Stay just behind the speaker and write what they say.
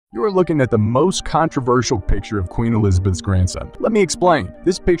You are looking at the most controversial picture of Queen Elizabeth's grandson. Let me explain.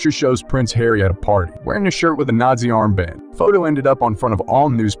 This picture shows Prince Harry at a party, wearing a shirt with a Nazi armband. Photo ended up on front of all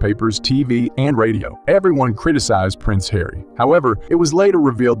newspapers, TV, and radio. Everyone criticized Prince Harry. However, it was later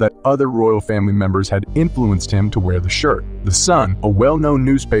revealed that other royal family members had influenced him to wear the shirt. The Sun, a well-known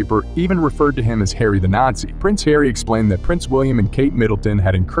newspaper, even referred to him as Harry the Nazi. Prince Harry explained that Prince William and Kate Middleton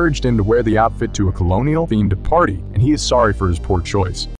had encouraged him to wear the outfit to a colonial-themed party, and he is sorry for his poor choice.